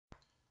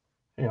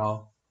Hey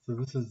all, so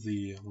this is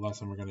the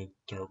lesson we're going to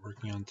start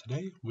working on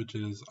today, which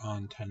is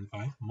on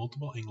 10.5,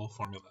 multiple angle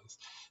formulas.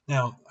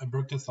 Now, I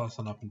broke this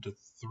lesson up into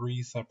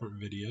 3 separate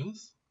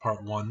videos.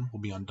 Part 1 will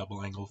be on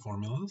double angle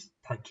formulas,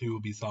 Part 2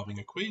 will be solving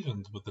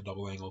equations with the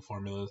double angle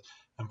formulas,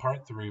 and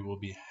Part 3 will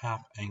be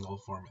half angle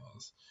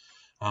formulas.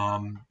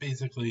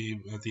 Basically,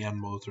 at the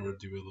end, we'll sort of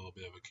do a little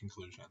bit of a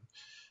conclusion.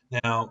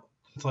 Now,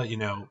 to let you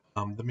know,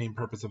 the main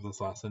purpose of this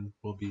lesson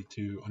will be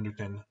to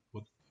understand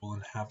what double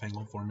and half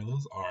angle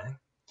formulas are,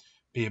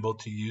 be able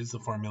to use the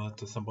formula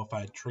to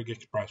simplify trig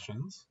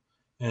expressions,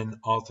 and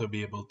also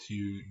be able to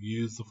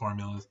use the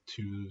formulas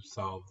to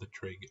solve the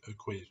trig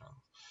equations.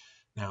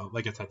 Now,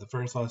 like I said, the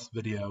first last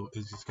video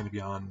is just going to be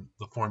on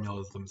the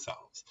formulas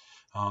themselves.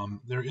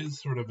 There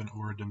is sort of an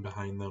origin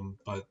behind them,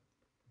 but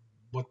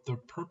what the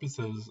purpose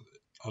is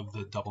of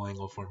the double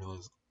angle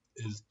formulas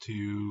is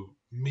to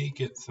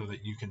make it so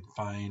that you can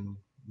find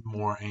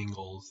more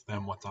angles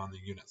than what's on the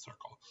unit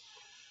circle.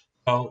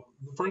 So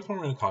the first one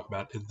we're going to talk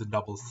about is the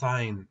double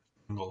sine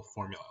angle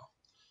formula.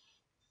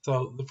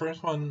 So the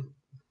first one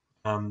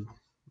um,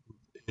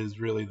 is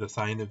really the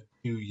sine of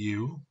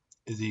 2u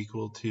is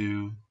equal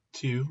to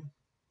 2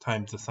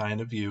 times the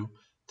sine of u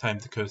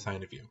times the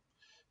cosine of u.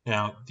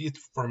 Now, these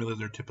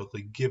formulas are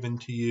typically given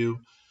to you.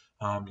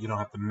 You don't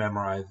have to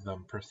memorize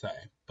them per se.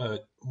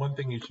 But one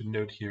thing you should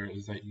note here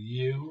is that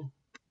u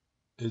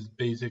is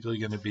basically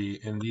going to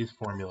be in these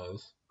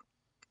formulas,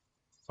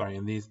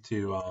 in these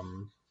two,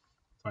 on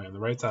the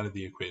right side of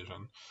the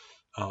equation,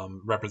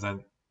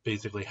 represent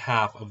basically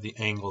half of the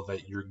angle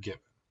that you're given.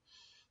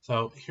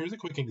 So here's a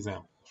quick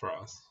example for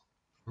us.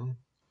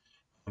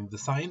 The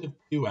sine of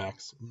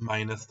 2x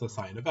minus the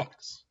sine of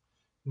x.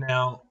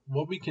 Now,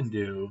 what we can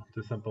do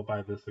to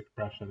simplify this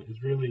expression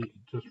is really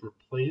just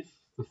replace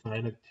the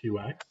sine of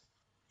 2x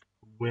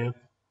with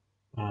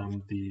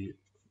the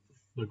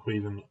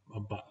equation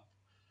above.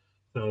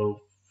 So,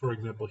 for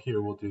example,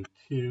 here we'll do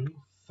 2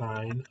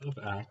 sine of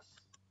x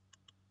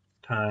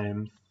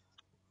times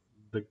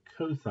the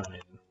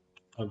cosine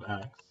of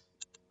x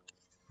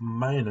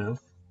minus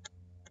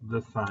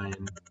the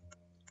sine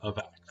of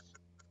x.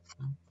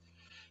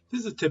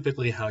 This is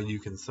typically how you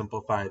can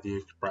simplify the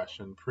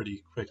expression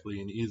pretty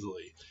quickly and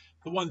easily.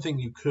 The one thing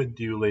you could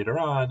do later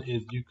on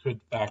is you could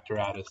factor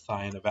out a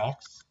sine of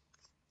x,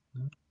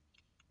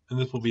 and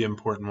this will be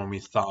important when we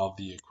solve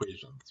the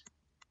equations.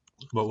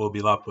 What we'll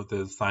be left with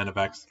is sine of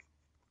x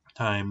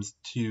times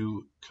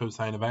 2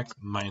 cosine of x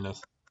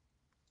minus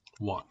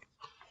 1.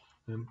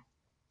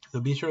 So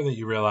be sure that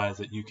you realize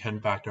that you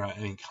can factor out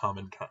any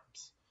common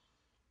terms.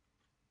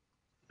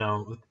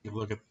 Now let's take a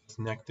look at this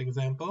next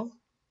example,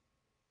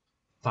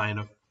 sine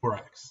of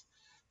 4x.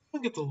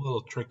 It gets a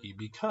little tricky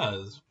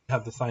because we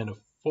have the sine of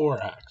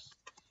 4x.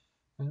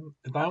 And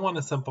if I want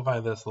to simplify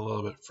this a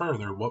little bit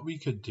further, what we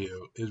could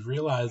do is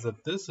realize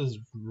that this is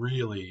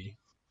really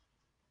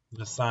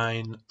the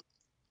sine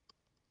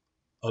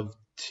of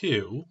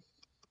 2x.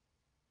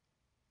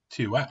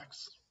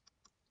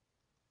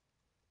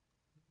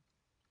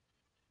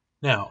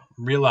 Now,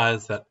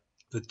 realize that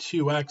the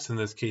 2x in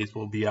this case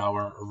will be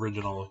our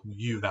original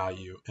u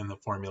value in the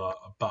formula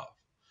above.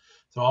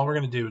 So all we're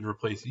going to do is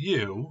replace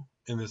u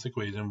in this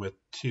equation with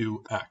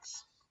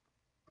 2x.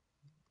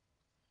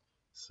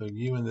 So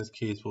u in this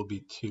case will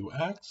be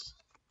 2x.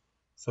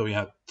 So we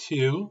have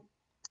 2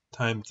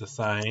 times the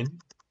sine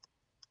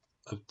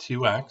of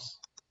 2x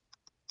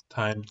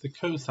times the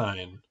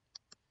cosine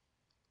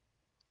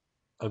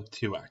of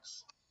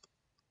 2x.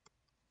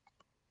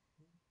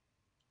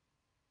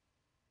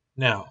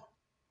 Now,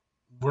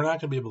 we're not going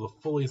to be able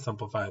to fully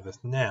simplify this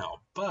now,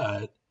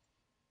 but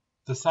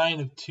the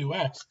sine of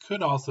 2x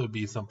could also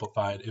be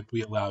simplified if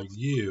we allow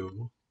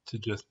u to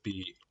just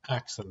be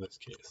x in this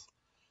case.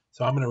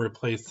 So I'm going to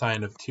replace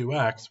sine of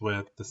 2x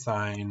with the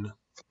sine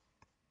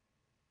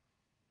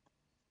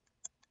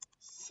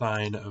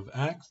of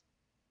x,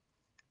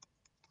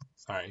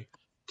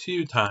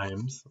 2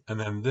 times, and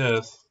then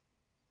this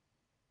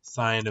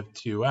sine of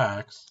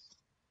 2x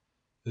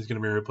is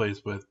going to be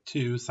replaced with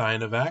 2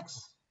 sine of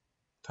x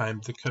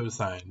times the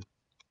cosine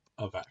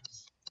of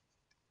x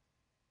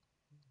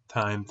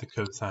times the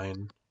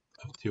cosine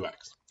of 2x.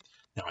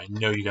 Now, I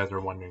know you guys are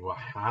wondering, well,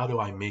 how do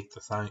I make the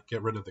sine,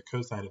 get rid of the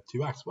cosine of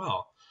 2x?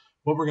 Well,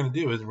 what we're going to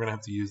do is we're going to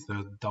have to use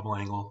the double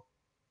angle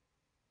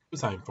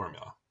cosine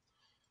formula.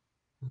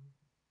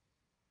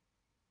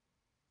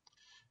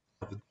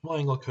 The double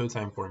angle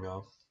cosine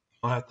formula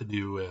will have to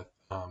do with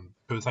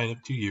cosine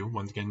of 2u.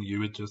 Once again,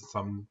 u is just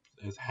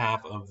is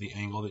half of the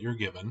angle that you're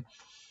given,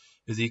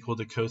 is equal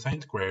to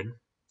cosine squared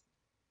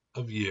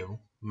of u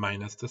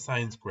minus the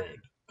sine squared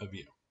of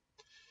u.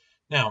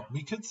 Now,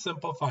 we could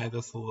simplify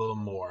this a little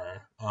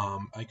more.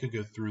 I could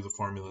go through the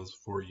formulas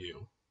for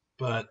you.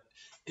 But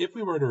if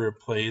we were to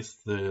replace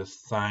the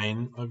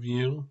sine of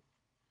u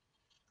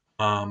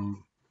by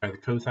the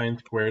cosine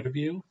squared of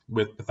u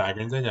with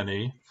Pythagorean's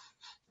identity,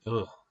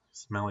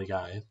 smelly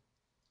guy.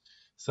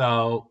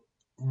 So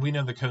we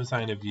know the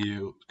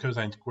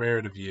cosine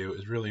squared of u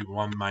is really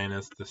 1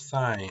 minus the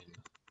sine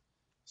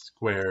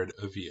squared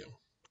of u.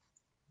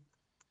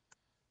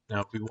 Now,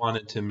 if we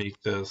wanted to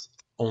make this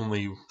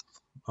only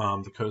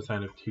the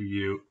cosine of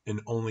 2u in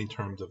only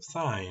terms of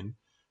sine,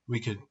 we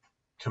could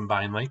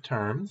combine like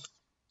terms.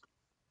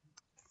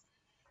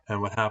 And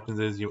what happens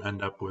is you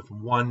end up with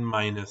 1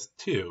 minus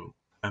 2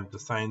 times the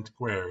sine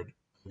squared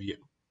of u.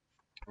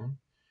 Okay.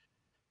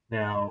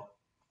 Now,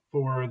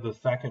 for the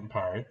second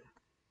part,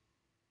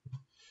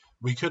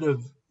 we could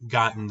have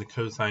gotten the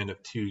cosine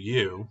of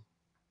 2u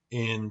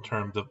in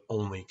terms of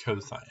only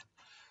cosine.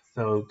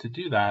 So to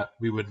do that,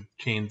 we would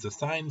change the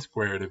sine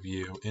squared of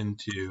u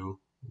into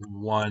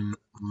 1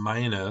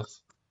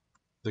 minus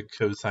the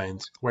cosine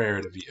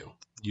squared of u,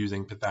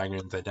 using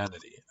Pythagorean's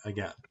identity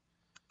again.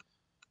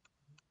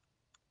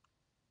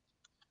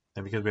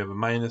 And because we have a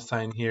minus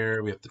sign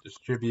here, we have to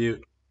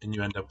distribute, and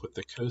you end up with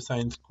the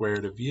cosine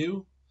squared of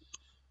u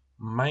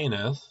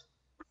minus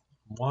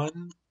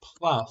 1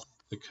 plus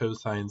the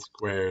cosine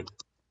squared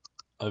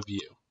of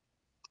u.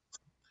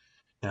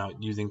 Now,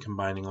 using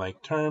combining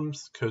like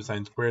terms,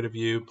 cosine squared of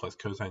u plus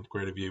cosine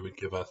squared of u would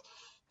give us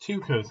 2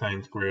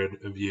 cosine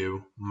squared of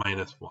u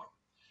minus 1.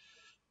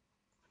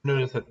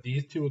 Notice that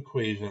these two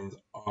equations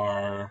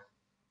are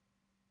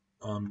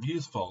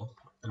useful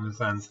in the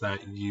sense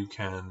that you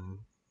can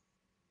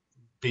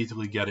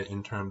basically get it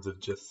in terms of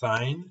just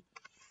sine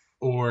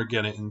or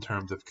get it in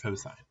terms of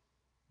cosine.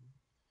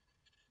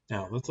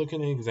 Now, let's look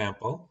at an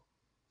example.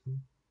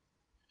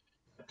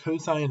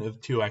 Cosine of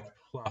 2x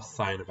plus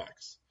sine of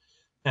x.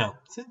 Now,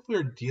 since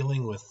we're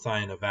dealing with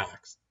sine of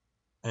x,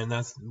 and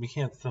we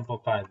can't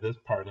simplify this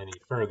part any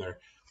further,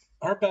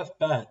 our best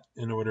bet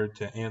in order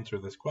to answer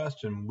this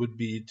question would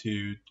be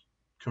to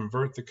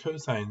convert the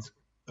cosines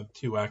of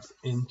 2x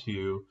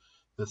into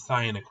the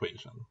sine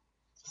equation,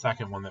 the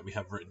second one that we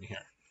have written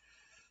here.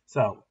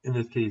 So in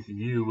this case,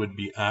 u would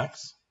be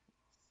x,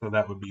 so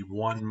that would be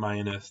 1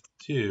 minus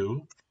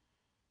 2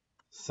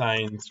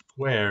 sine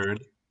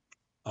squared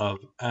of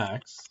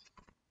x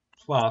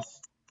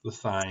plus the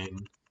sine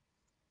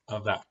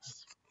of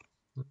x.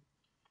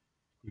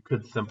 You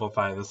could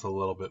simplify this a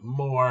little bit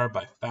more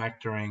by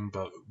factoring,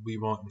 but we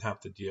won't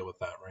have to deal with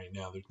that right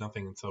now. There's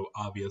nothing so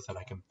obvious that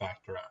I can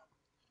factor out.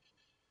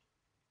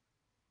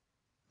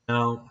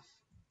 Now,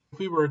 if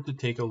we were to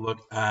take a look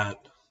at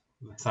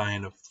the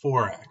sine of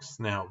 4x,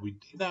 now we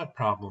did that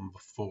problem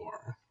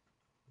before.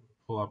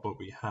 Pull up what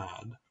we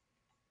had.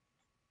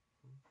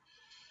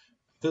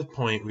 At this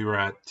point, we were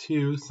at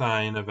 2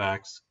 sine of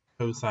x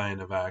cosine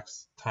of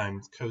x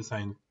times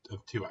cosine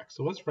of 2x.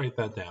 So let's write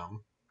that down.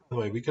 By the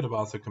way, we could have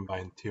also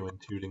combined 2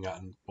 and 2 and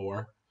gotten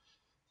 4.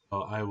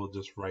 So I will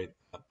just write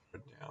that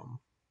part down.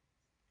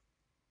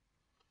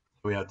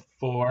 So we had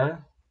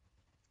 4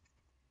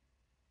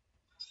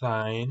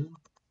 sine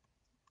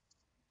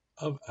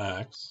of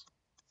x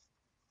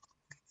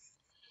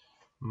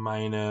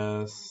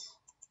minus,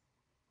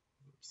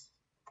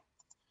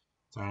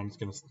 sorry, I'm just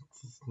going to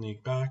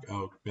sneak back.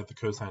 Oh, we have the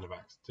cosine of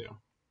x too.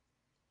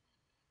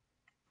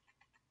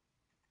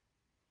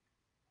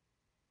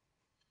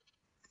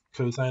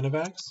 Cosine of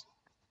x.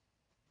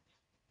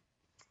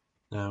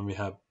 Now we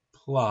have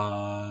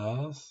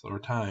plus or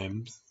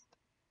times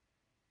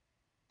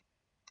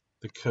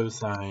the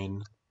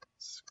cosine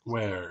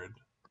squared,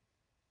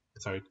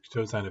 sorry,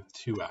 cosine of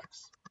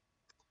 2x.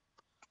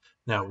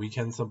 Now we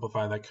can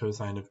simplify that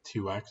cosine of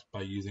 2x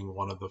by using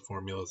one of the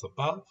formulas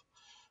above.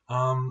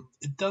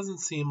 It doesn't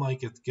seem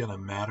like it's going to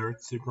matter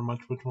super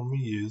much which one we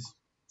use.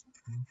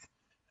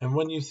 And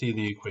when you see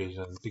the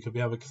equations, because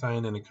we have a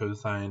sine and a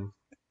cosine,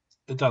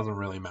 it doesn't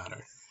really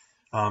matter.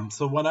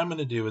 So what I'm going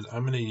to do is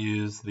I'm going to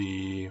use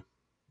the,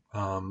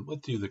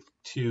 let's do the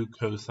 2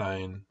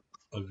 cosine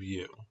of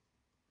u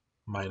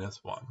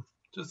minus 1,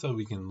 just so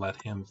we can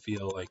let him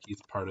feel like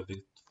he's part of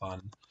the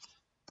fun.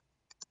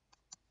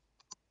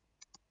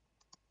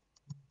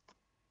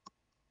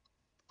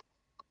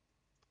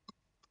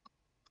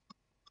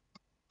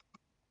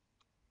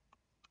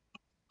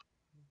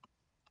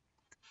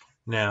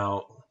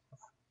 Now,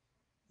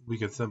 we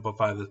could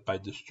simplify this by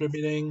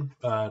distributing,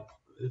 but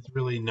it's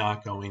really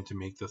not going to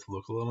make this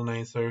look a little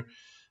nicer.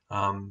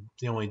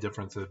 The only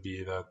difference would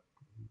be that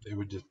it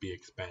would just be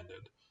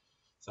expanded.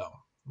 So,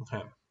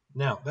 okay.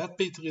 Now, that's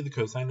basically the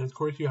cosine. And of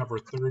course, you have our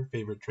third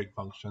favorite trig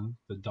function,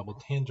 the double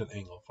tangent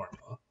angle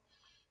formula.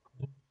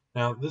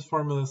 Now, this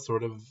formula is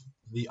sort of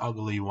the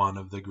ugly one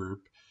of the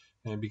group,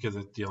 and because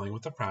it's dealing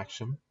with a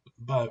fraction,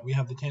 but we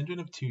have the tangent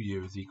of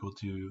 2u is equal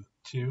to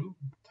 2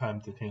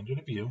 times the tangent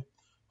of u,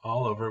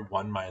 all over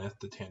 1 minus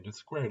the tangent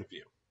squared of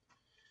u.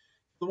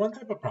 The one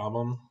type of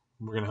problem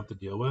we're going to have to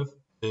deal with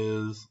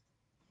is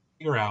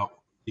figure out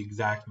the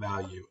exact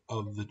value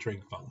of the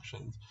trig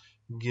functions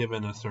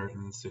given a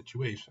certain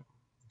situation.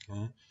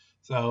 Okay?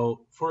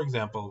 So, for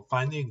example,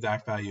 find the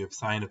exact value of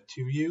sine of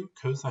 2u,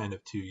 cosine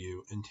of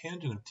 2u, and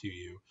tangent of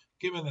 2u,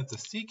 given that the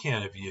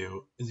secant of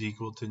u is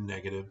equal to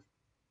negative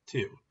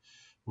 2,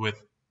 with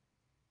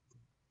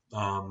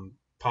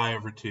pi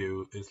over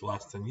 2 is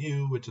less than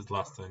u, which is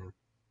less than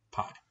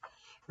pi.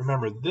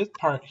 Remember, this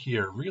part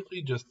here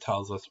really just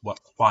tells us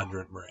what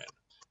quadrant we're in.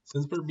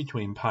 Since we're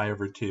between pi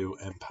over 2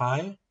 and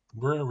pi,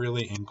 we're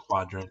really in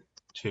quadrant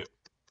 2.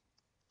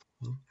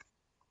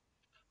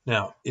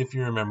 Now, if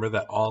you remember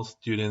that all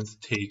students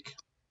take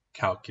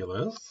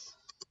calculus,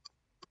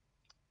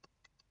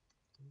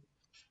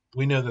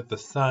 we know that the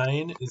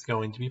sign is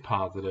going to be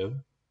positive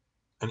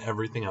and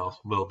everything else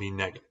will be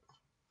negative.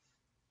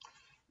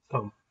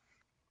 So,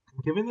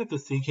 given that the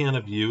secant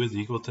of u is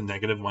equal to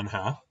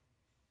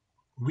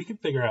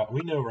 -1/2,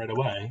 we know right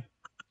away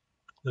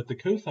that the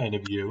cosine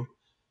of u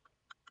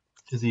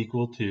is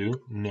equal to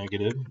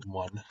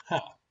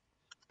 -1/2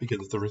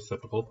 because it's a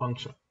reciprocal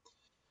function.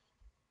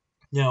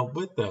 Now,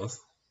 with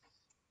this,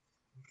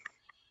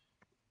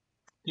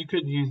 you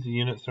could use the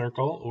unit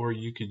circle or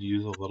you could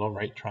use a little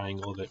right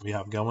triangle that we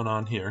have going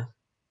on here.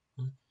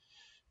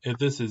 If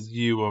this is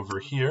u over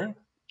here,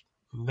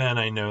 then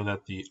I know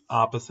that the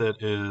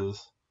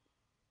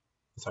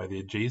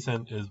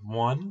adjacent is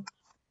 1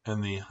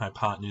 and the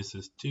hypotenuse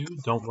is 2.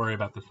 Don't worry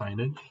about the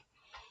signage.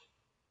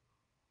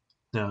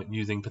 Now,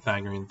 using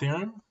Pythagorean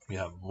theorem, we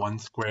have 1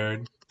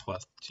 squared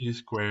plus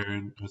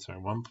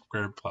 1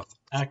 squared plus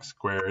x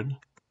squared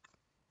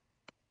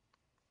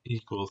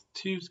equals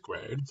 2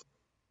 squared.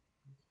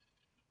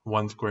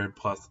 1 squared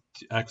plus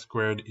x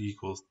squared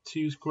equals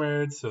 2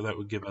 squared, so that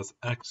would give us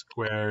x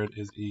squared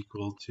is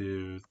equal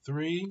to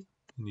 3,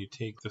 and you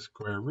take the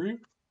square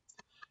root,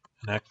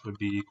 and x would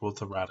be equal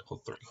to radical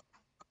 3.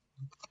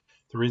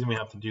 The reason we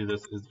have to do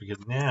this is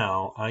because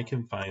now I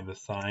can find the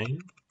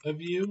sine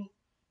of u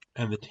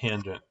and the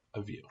tangent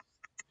of u.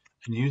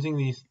 And using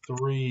these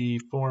three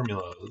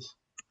formulas,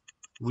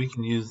 we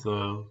can use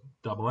the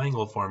double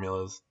angle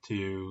formulas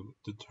to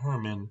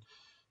determine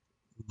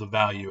the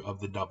value of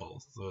the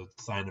doubles, the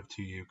sine of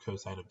 2u,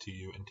 cosine of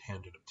 2u, and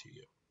tangent of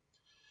 2u.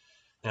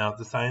 Now,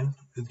 the sine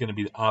is going to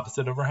be the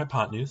opposite over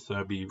hypotenuse, so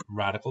that would be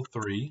radical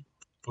 3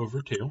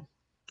 over 2.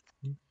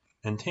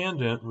 And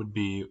tangent would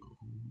be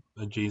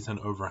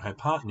adjacent over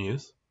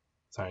hypotenuse.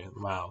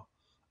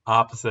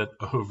 Opposite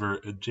over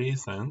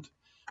adjacent,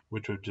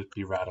 which would just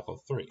be radical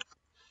 3.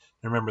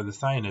 And remember, the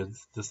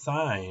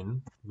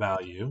sine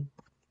value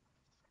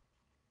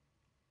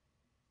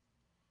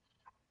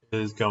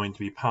is going to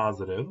be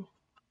positive.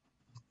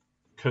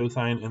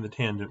 Cosine and the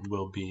tangent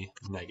will be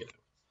negative.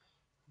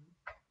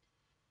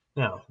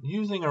 Now,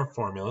 using our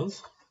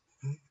formulas,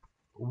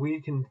 we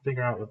can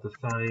figure out what the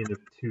sine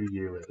of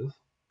 2u is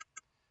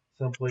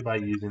simply by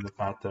using the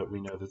fact that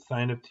we know the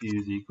sine of 2u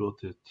is equal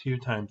to 2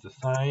 times the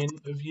sine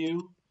of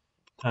u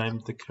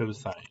times the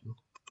cosine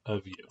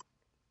of u.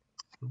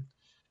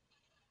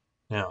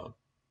 Now,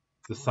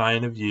 the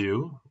sine of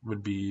u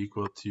would be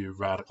equal to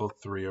radical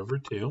 3 over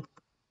 2.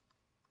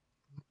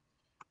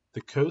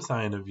 The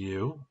cosine of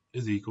u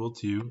is equal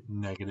to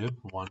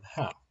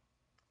 -1/2.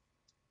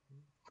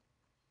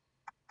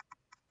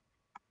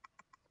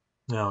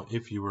 Now,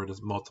 if you were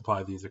to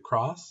multiply these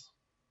across,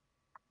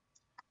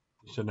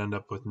 you should end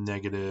up with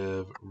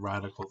negative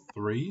radical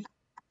 3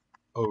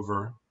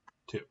 over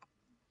 2.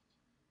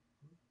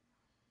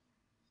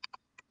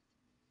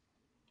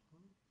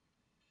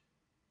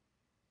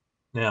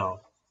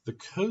 Now, the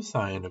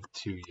cosine of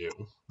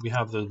 2u, we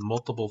have the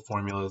multiple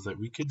formulas that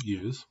we could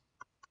use.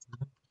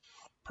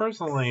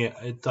 Personally,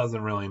 it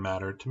doesn't really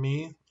matter to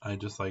me. I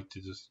just like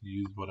to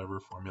use whatever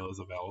formula is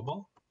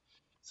available.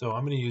 So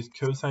I'm going to use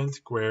cosine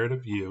squared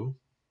of u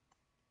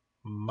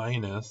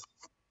minus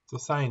the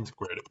sine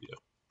squared of u.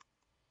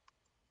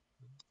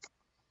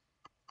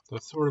 So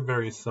it's sort of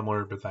very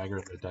similar to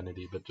Pythagorean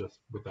identity, but just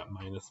with that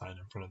minus sign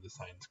in front of the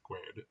sine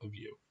squared of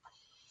u.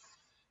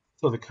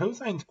 So the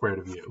cosine squared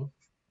of u,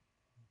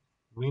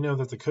 we know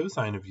that the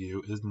cosine of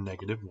u is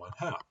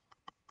 -1/2.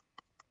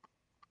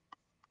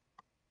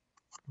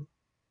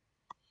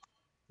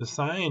 The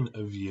sine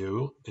of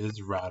u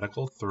is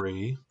radical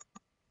 3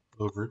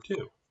 over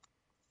 2.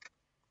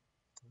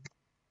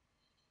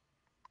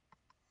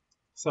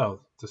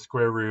 So the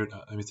square root,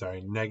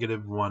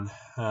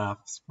 -1/2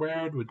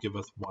 squared would give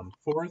us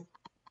 1/4.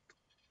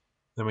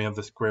 Then we have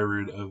the square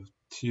root of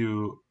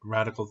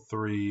radical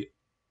 3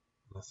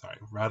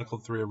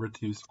 over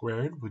 2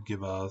 squared would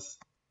give us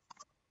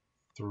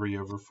 3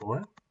 over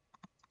 4,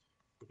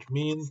 which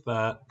means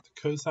that the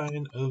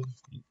cosine of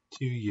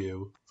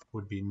 2u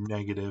would be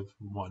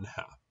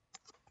 -1/2.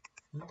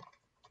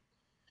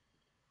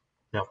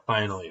 Now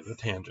finally, the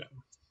tangent.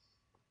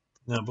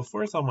 Now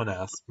before someone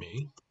asks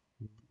me,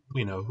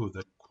 we know who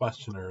the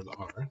questioners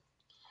are.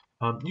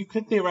 You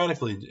could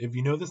theoretically, if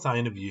you know the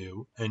sine of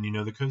u and you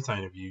know the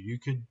cosine of u,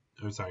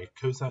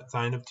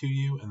 cosine of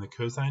 2u and the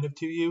cosine of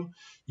 2u,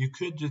 you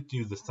could just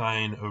do the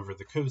sine over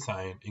the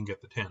cosine and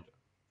get the tangent.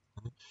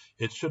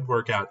 It should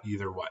work out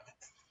either way.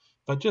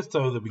 But just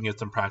so that we can get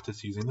some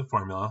practice using the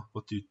formula,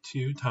 we'll do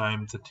 2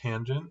 times the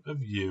tangent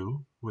of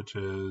u, which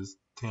is,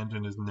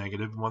 tangent is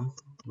 -1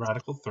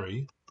 radical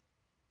 3,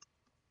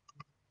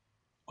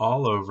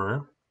 all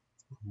over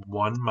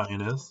 1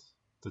 minus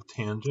the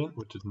tangent,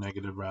 which is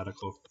negative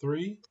radical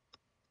 3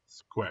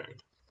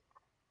 squared.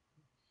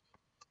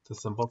 To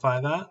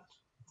simplify that,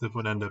 this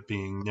would end up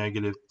being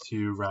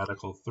 -2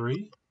 radical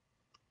 3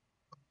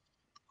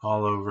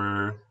 all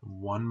over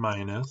 1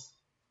 minus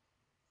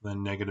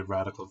then negative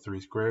radical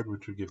 3 squared,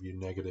 which would give you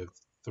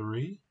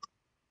 -3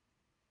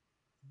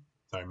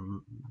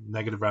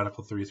 negative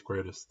radical 3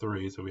 squared is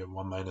 3, so we have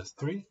 1 minus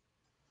 3.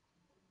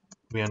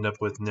 We end up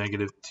with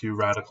negative 2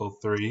 radical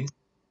 3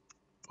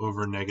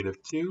 over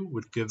negative 2,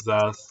 which gives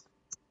us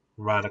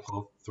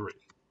radical 3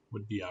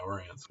 would be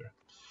our answer.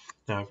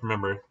 Now,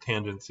 remember,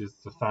 tangents is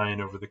the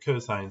sine over the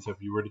cosine, so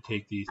if you were to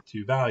take these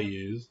two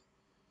values,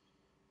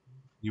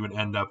 you would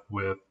end up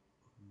with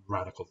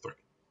radical 3.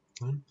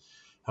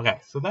 Okay,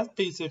 so that's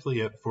basically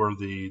it for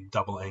the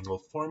double angle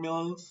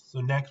formulas.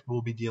 So next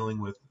we'll be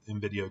dealing with, in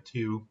video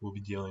 2, we'll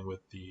be dealing with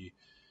the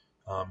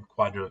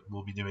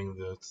we'll be doing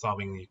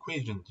solving the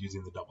equations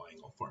using the double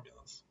angle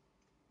formulas.